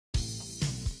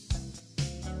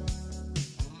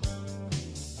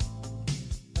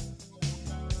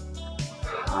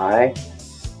Hi,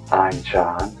 I'm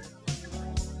John.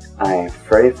 I am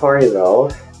 34 years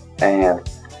old and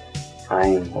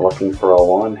I'm looking for a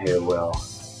woman who will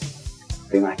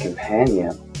be my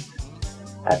companion.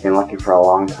 I've been looking for a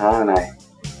long time and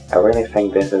I really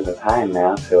think this is the time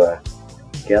now to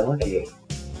get lucky.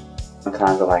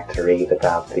 Sometimes I like to read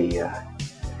about the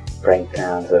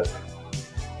breakdowns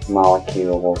of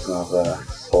molecules of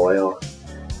soil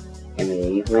in the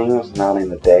evenings, not in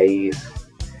the days,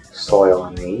 soil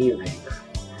in the evenings.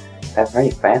 That's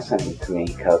very fascinating to me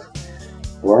because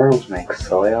worms make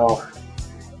soil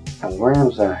and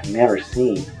worms are never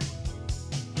seen.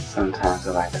 Sometimes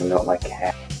I like to milk my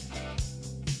cat.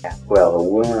 Well, the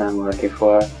woman I'm looking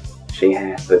for, she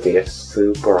has to be a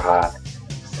super hot,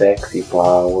 sexy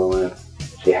blonde woman.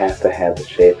 She has to have the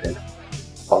shape in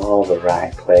all the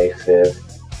right places.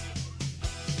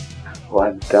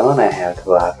 What don't I have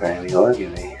to offer? I mean, look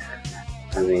at me.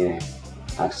 I mean,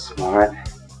 I'm smart,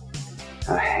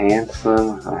 I'm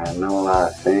handsome, I know a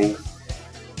lot of things.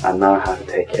 I know how to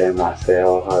take care of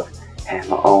myself. I've had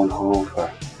my own home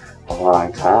for a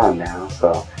long time now,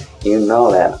 so you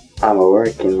know that I'm a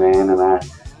working man and I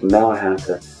know how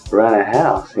to run a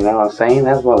house. You know what I'm saying?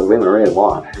 That's what women really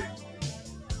want.